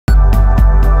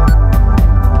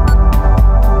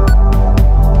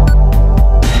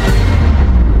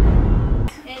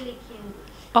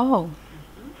Oh.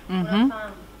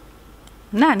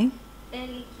 Nani?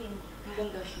 Elibariki Kingu.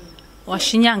 Mbunge wa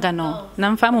Shinyanga no.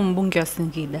 Namfahamu mbunge wa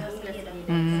Singida.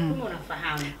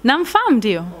 Unafahamu? Namfahamu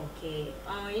ndio. Okay.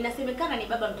 Inasemekana ni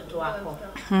baba mtoto wako.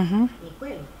 Ni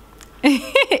kweli?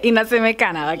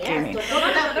 Inasemekana lakini.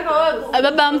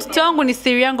 Baba mtoto wangu ni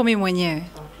siri yangu mimi mwenyewe.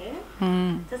 Okay.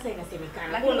 Sasa inasemekana.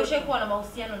 Lakini umeshakuwa na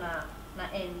mahusiano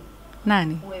na Eli.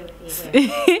 Nani? Wewe.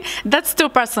 That's too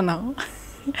personal.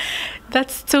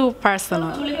 That's too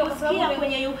personal. Tulikusikia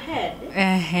kwenye you heard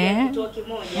kitu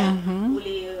kimoja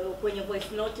kwenye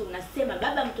voice note unasema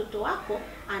baba mtoto wako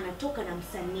anatoka na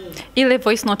msanii. Ile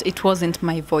voice note it wasn't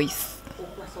my voice.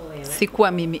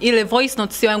 Sikuwa mimi. Ile voice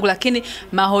note sio yangu lakini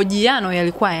mahojiano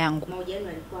yalikuwa yangu. Mahojiano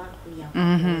yalikuwa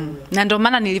yangu. Na ndio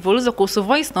maana nilivyouliza kuhusu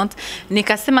voice note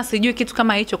nikasema sijui kitu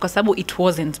kama hicho kwa sababu it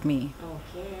wasn't me.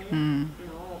 Okay. No,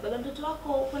 baba mtoto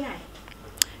wako uko naye?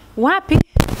 Wapi?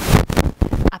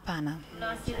 Hapana.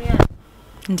 Unawasiliana?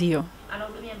 Ndio.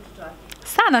 Anahudumia mtoto wake?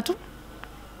 Sana tu.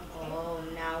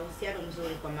 Na uhusiano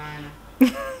mzuri kwa maana.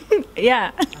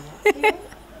 Yeah.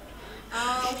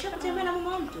 Ushakutembea na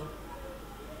mama mtu?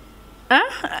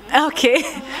 Okay.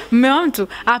 Mama mtu?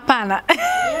 Hapana.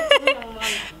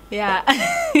 Yeah.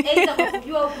 Aidha kwa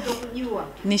kujua au kutokujua?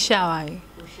 Nishawahi.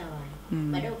 Ushawahi.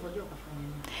 Baadaye ukajua ukafanya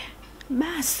nini?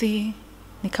 Basi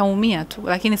nikaumia tu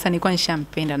lakini sasa nilikuwa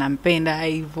nishampenda nampenda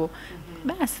hivyo.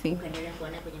 Basi. Ukaendelea kuwa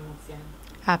naye kwenye mahusiano?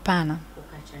 Hapana.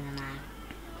 Ukaachana naye.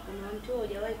 Kuna mtu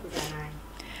hujawahi kuzaa naye?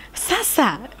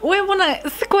 Sasa wewe mbona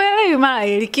sikuelewi mara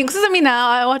Elibariki Kingu. Sasa mimi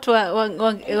na watu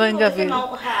wangapi?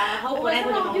 Hauko naye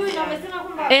kwenye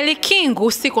mahusiano? Elibariki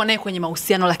Kingu siko naye kwenye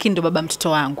mahusiano lakini ndo baba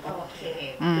mtoto wangu.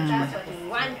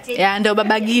 Okay. Yeah, ndo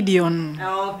baba Gideon.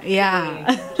 Okay. Yeah.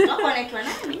 Mtoto wako anaitwa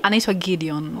nani? Anaitwa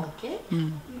Gideon. Okay.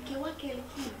 Mke wake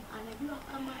Elibariki anajua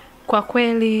kama? Kwa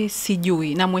kweli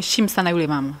sijui. Namheshimu sana yule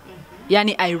mama.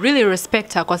 Yani I really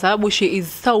respect her kwa sababu she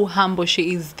is so humble. She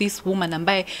is this woman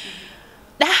ambaye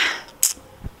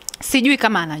sijui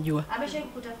kama anajua. Ameshawahi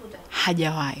kukutafuta?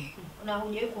 Hajawahi. Na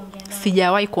hujawahi kuongea naye?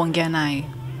 Sijawahi kuongea naye.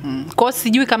 Kwa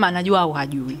sijui kama anajua au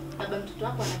hajui. Baba mtoto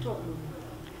wako anatoa huduma.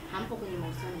 Hampo kwenye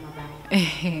mahusiano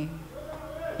mabaya.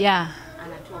 Yeah.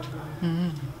 Anatoa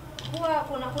huduma.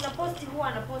 Kuna posti huwa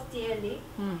anaposti Eli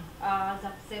za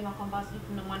kusema kwamba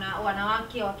sijui kuna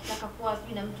wanawake wakitaka kuwa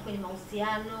sijui na mtu kwenye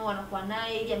mahusiano wanakuwa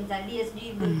naye ili amzalie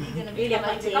sijui bibi na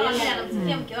vitu kama vile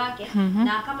anamsifia mke wake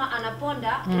na kama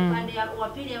anaponda upande wa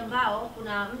pili ambao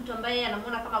kuna mtu ambaye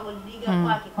anamuona kama gold digger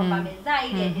kwake kwamba amezaa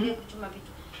ili aendelee kuchuma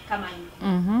vitu kama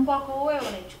hivi. Kwako wewe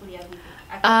unaichukulia vipi?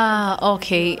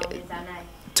 Okay.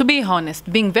 To be honest,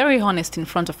 being very honest in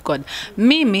front of God,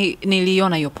 mimi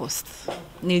niliona hiyo post.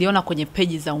 Niliona kwenye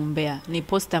page za umbea. Ni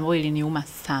post ambayo iliniuma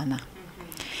sana.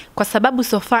 Kwa sababu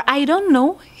so far I don't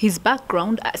know his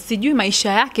background, sijui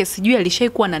maisha yake, sijui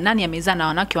alishaikuwa na nani, amezaa na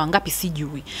wanawake wangapi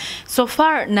sijui. So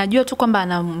far najua tu kwamba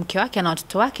ana mke wake, ana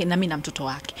watoto wake na mimi na mtoto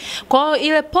wake. Kwa hiyo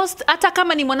ile post hata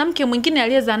kama ni mwanamke mwingine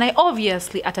aliyezaa naye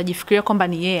obviously atajifikiria kwamba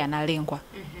ni yeye analengwa.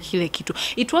 Kile kitu.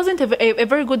 It wasn't a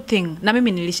very good thing. Na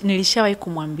mimi nilishawahi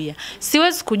kumwambia.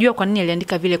 Siwezi kujua kwa nini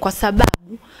aliandika vile kwa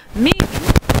sababu mimi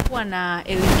kuwa na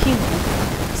Elibariki Kingu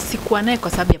sikuwa naye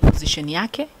kwa sababu ya position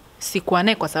yake, sikuwa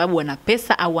naye kwa sababu ana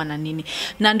pesa au ana nini.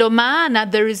 Na ndo maana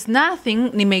there is nothing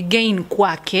nimegain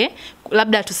kwake,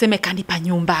 labda tuseme kanipa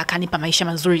nyumba, kanipa maisha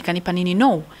mazuri, kanipa nini.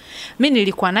 No. Mimi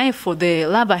nilikuwa naye for the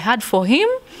love I had for him,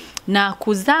 na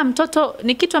kuzaa mtoto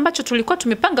ni kitu ambacho tulikuwa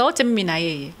tumepanga wote mimi na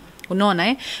yeye.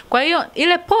 Unaona Kwa hiyo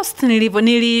ile post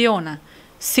niliiona,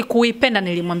 sikuipenda,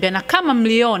 nilimwambia. Na kama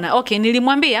mliona, okay,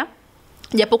 nilimwambia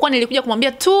japokuwa nilikuja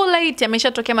kumwambia too late,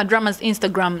 ameshatokea madramas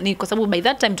Instagram, ni kwa sababu by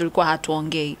that time tulikuwa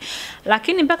hatuongei.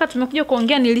 Lakini mpaka tumekuja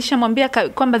kuongea nilishamwambia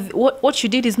kwamba what you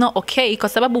did is not okay, kwa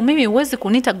sababu mimi huwezi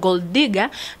kuniita gold digger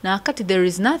na wakati there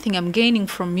is nothing I'm gaining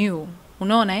from you.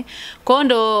 Unaona Kwa hiyo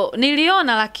ndo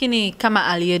niliona, lakini kama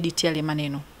aliedit yale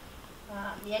maneno.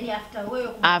 Yani after wewe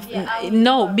kumwambia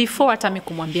no, before hata mimi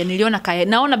kumwambia niliona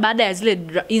naona baada ya zile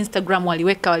Instagram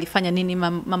walifanya nini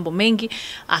mambo mengi,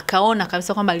 akaona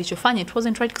kabisa kwamba alichofanya it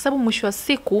wasn't right, kwa sababu mwisho wa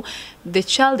siku the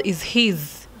child is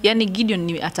his. Yani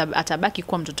Gideon atabaki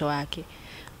kuwa mtoto wake.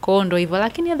 Kwa hiyo ndo hivyo,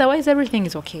 lakini otherwise everything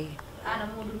is okay.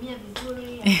 Anamhudumia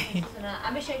vizuri,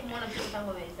 ameshawahi kumuona mtoto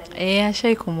tangu amezaliwa.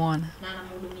 Ashawahi kumuona. Na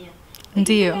anamhudumia.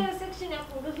 Ndio.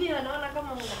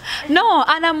 No,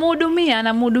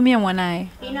 anamhudumia mwanae.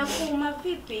 Inakuuma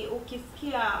vipi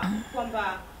ukisikia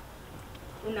kwamba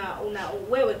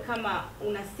wewe kama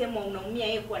unasemwa unaumia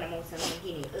yeye kuwa na mahusiano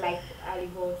mengine, like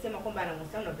alivyosema kwamba ana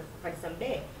mahusiano na Farisa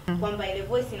Mdee, kwamba ile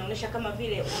voice inaonyesha kama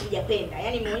vile hujapenda,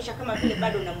 yani inaonyesha kama vile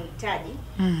bado unamhitaji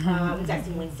mzazi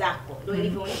mwenzako, ndio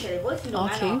ilivyoonyesha ile voice, ndio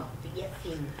maana kupigia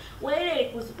simu.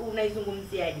 Wewe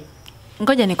unaizungumziaje?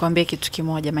 Ngoja nikwambie kitu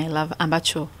kimoja my love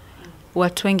ambacho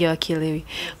watu wengi hawakielewi.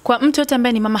 Kwa mtu yote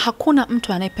ambaye ni mama, hakuna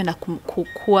mtu anayependa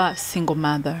kuwa single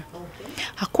mother.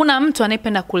 Hakuna mtu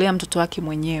anayependa kulea mtoto wake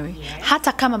mwenyewe.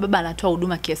 Hata kama baba anatoa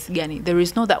huduma kiasi gani, there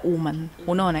is no that woman.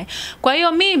 Unaona? Kwa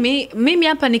hiyo mimi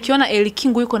hapa nikiona Eli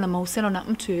Kingu yuko na mahusiano na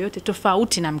mtu yoyote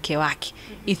tofauti na mke wake,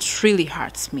 it really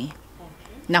hurts me.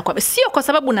 Na sio kwa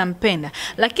sababu nampenda,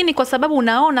 lakini kwa sababu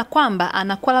unaona kwamba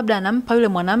anakuwa labda anampa yule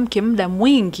mwanamke muda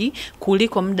mwingi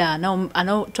kuliko muda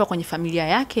anaotoa kwenye familia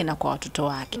yake na kwa watoto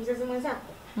wake. Mzazi mwenzako,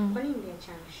 kwa nini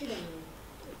mliachana? Shida nini?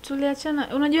 Tuliachana,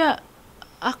 unajua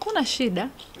hakuna shida.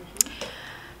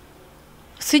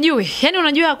 Sijui. Yaani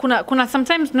unajua kuna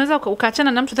sometimes unaweza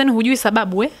ukaachana na mtu then hujui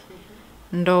sababu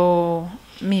ndo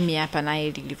mimi hapa na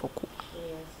Eli ilivyokuwa.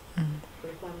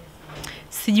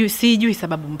 Sijui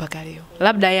sababu mpaka leo.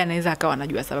 Labda yeye anaweza akawa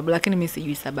anajua sababu, lakini mimi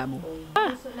sijui sababu.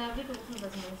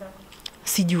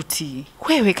 Sijuti.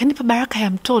 Wewe kanipa baraka ya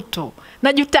mtoto.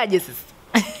 Najutaje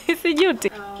sasa? Sijuti.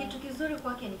 Kitu kizuri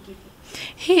kwake ni kipi?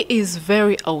 He is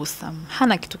very awesome.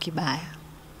 Hana kitu kibaya.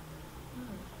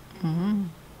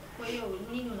 Kwa hiyo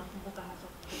nini unakumbuka hasa?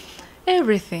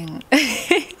 Everything.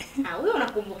 Wewe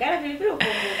unakumbuka ile Pilipili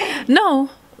ukumbuka? No.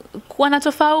 Wana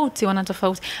tofauti.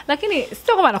 Lakini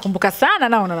sio kama nakumbuka sana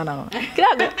no.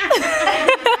 Kidogo.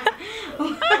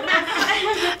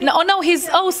 No, he's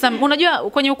awesome. Unajua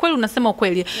kwenye ukweli unasema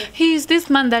ukweli. He is this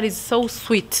man that is so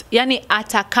sweet. Yani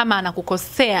hata kama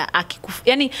anakukosea,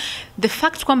 yani the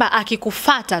fact kwamba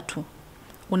akikufuata tu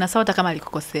unasahau hata kama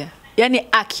alikukosea. Yani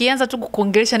akianza tu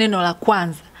kukuongelesha neno la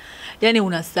kwanza, yani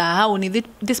unasahau ni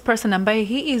this person ambaye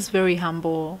he is very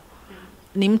humble.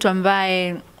 Ni mtu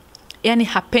ambaye yani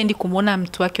hapendi kumuona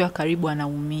mtu wake wa karibu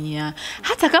anaumia.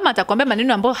 Hata kama atakwambia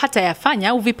maneno ambayo hata yafanya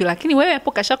au vipi, lakini wewe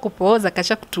hapo kashakupooza,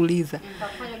 kashakutuliza.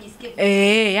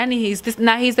 Yani he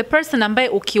is the person ambaye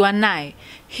ukiwa naye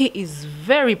he is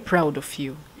very proud of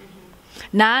you.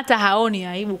 Na hata haoni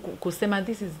aibu kusema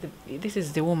this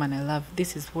is the woman I love.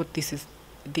 This is what this is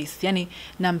this. Yani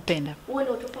nampenda. Wewe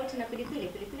ndio tofauti na Pilipili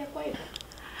kwa hivyo.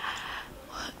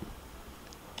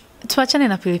 Tuachane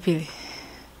na Pilipili.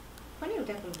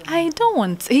 I don't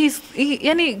want.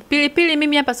 Yani Pilipili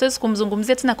mimi hapa siwezi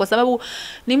kumzungumzia tena kwa sababu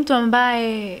ni mtu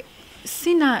ambaye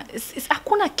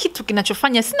hakuna kitu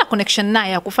kinachofanya, sina connection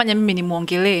naye ya kufanya mimi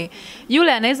nimuongelee.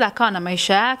 Yule anaweza akawa na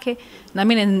maisha yake na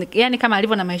mimi, yani kama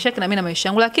alivyo na maisha yake na mimi na maisha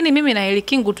yangu, lakini mimi na Eli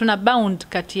Kingu tuna bound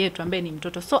kati yetu ambaye ni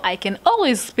mtoto, so I can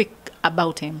always speak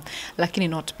about him, lakini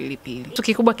not Pilipili. Kitu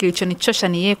kikubwa kilichonichosha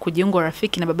ni yeye kujiunga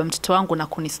rafiki na baba mtoto wangu na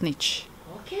kunisnitch.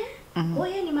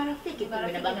 Yeye ni marafiki na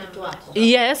baba mtoto wako?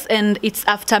 Yes, and it's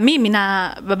after mimi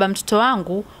na baba mtoto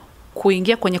wangu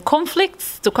kuingia kwenye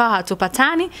conflicts, tukawa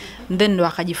hatupatani, then ndo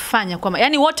akajifanya kwamba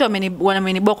yani wote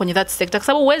wameniboa kwenye that sector, kwa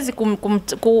sababu huwezi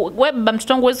wewe baba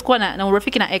mtoto wangu huwezi kuwa na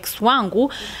urafiki na ex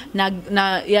wangu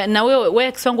na wewe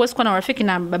ex wangu huwezi kuwa na urafiki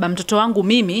na baba mtoto wangu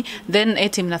mimi, then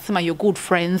eti mnasema you're good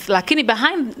friends, lakini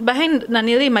behind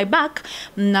my back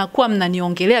mnakuwa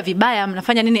mnaniongelea vibaya,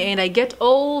 mnafanya nini, and I get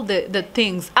all the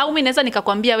things. Au mimi naweza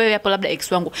nikakwambia wewe hapo labda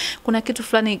ex wangu kuna kitu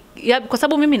fulani, kwa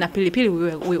sababu mimi na Pilipili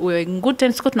we good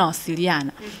terms, tunawasiliana.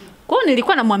 Kwa hiyo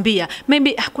nilikuwa namwambia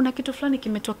maybe hakuna kitu fulani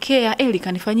kimetokea, Eli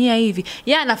kanifanyia hivi,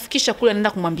 yeye anafikisha kule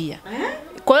anaenda kumwambia.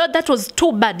 Kwa hiyo that was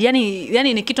too bad.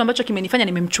 Yani ni kitu ambacho kimenifanya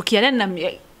nimemchukia.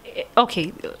 Yani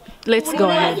okay, let's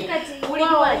go.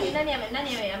 Ulijuaje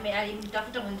nani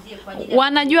alimtafuta mwenzie kwa ajili?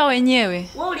 Wanajua wenyewe.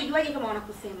 Wewe ulijuaje kama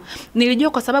wanakusema? Nilijua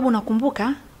kwa sababu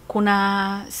nakumbuka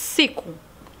kuna siku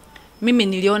mimi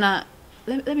niliona,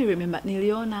 let me remember,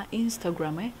 niliona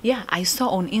Instagram yeah, I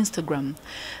saw on Instagram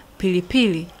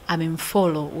Pilipili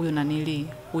amemfollow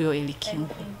huyo Eli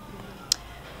Kingu.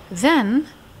 Then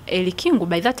Eli Kingu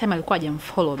by that time alikuwa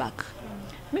hajamfollow back.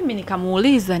 Mimi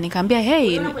nikamuuliza, nikamwambia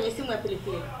hey, kwenye simu ya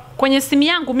Pilipili, kwenye simu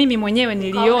yangu mimi mwenyewe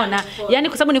niliona, yani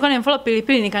kwa sababu nilikuwa nimfollow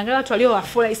Pilipili, nikaangalia watu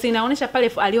waliowafollow, inaonyesha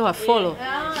pale aliowafollow.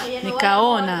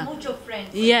 Nikaona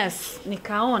yes,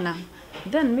 nikaona,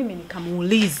 then mimi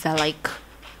nikamuuliza like,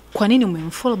 kwa nini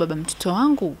umemfollow baba mtoto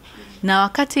wangu? Na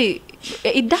wakati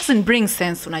it doesn't bring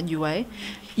sense, unajua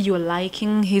you're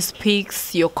liking his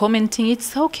pics, you're commenting,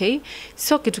 it's okay,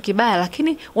 sio kitu kibaya,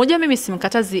 lakini unajua mimi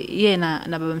simkatazi yeye na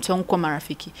baba mtoto wangu kwa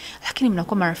marafiki, lakini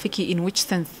mnakuwa marafiki in which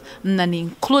sense? Mnani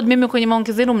include mimi kwenye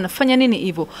maongezi yenu, mnafanya nini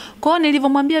hivyo? Kwa hiyo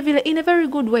nilivyomwambia vile in a very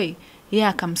good way, yeye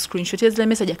akamscreenshot zile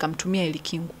message akamtumia Eli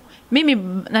Kingu. Mimi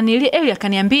na Eli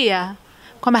akaniambia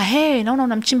kwamba hey, naona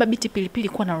unamchimba biti Pilipili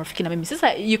kuwa na rafiki na mimi.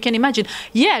 Sasa you can imagine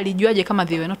yeye alijuaje kama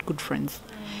they were not good friends?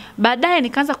 Baadaye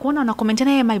nikaanza kuona wana comment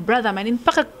na my brother man,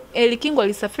 mpaka Eli Kingu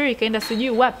alisafiri kaenda sijui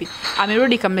wapi,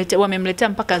 amerudi wamemletea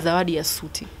mpaka zawadi ya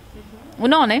suti.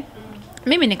 Unaona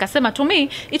mimi nikasema to me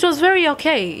it was very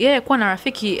okay. Yeye kuwa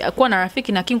na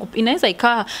rafiki na Kingu inaweza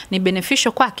ikawa ni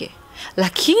beneficial kwake.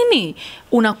 Lakini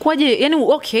unakuwaje, yani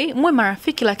okay, mwe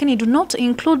marafiki lakini do not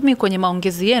include me kwenye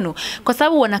maongezi yenu, kwa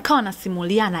sababu wanakaa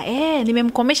wanasimuliana,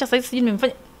 nimemkomesha sasa sijui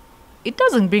nimemfanya. It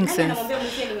doesn't bring sense.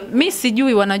 Mimi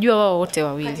sijui, wanajua wao wote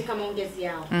wawili katika maongezi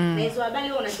yao. Na hizo habari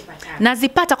wewe unazipata.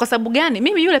 Nazipata kwa sababu gani?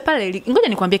 Mimi yule pale, ngoja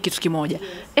nikwambie kitu kimoja.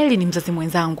 Eli ni mzazi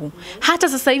mwenzangu. Hata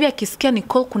sasa hivi akisikia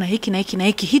Nicole kuna hiki na hiki na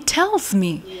hiki, he tells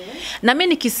me. Na mimi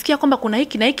nikisikia kwamba kuna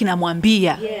hiki na hiki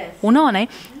namwambia. Unaona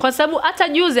Kwa sababu hata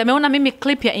juzi ameona mimi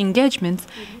clip ya engagement,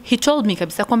 he told me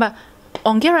kabisa kwamba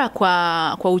ongera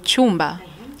kwa uchumba.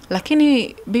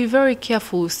 Lakini be very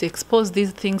careful to expose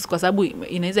these things, kwa sababu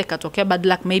inaweza ikatokea bad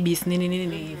luck, maybe nini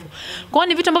hivyo. Kwa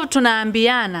ni vitu ambavyo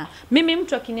tunaambiana. Mimi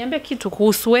mtu akiniambia kitu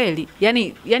kuhusu Eli,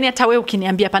 yani hata wewe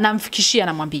ukiniambia hapa namfikishia,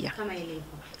 namwambia kama ilivyo,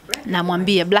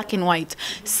 namwambia black and white.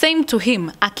 Same to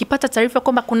him, akipata taarifa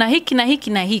kwamba kuna hiki na hiki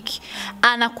na hiki,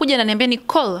 anakuja na niambia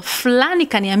Nicole fulani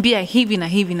kaniambia hivi na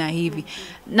hivi na hivi,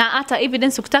 na hata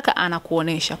evidence ukitaka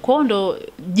anakuonesha. Kwa ndo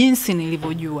jinsi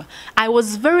nilivyojua. I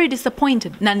was very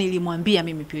disappointed, na nilimwambia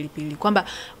mimi Pilipili kwamba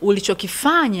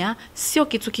ulichokifanya sio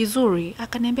kitu kizuri.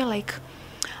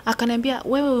 Akaniambia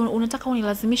wewe unataka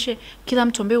unilazimishe kila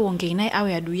mtu ambaye uongee naye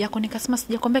awe adui yako. Nikasema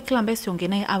sijakwambia kila ambaye siongee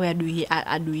naye awe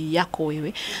adui yako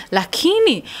wewe,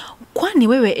 lakini kwani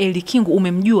wewe Eli Kingu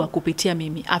umemjua kupitia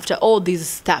mimi after all these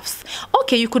stuffs.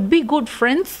 Okay, you could be good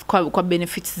friends kwa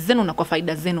benefits zenu na kwa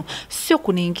faida zenu, sio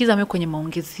kuniingiza mimi kwenye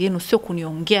maongezi yenu, sio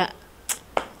kuniongea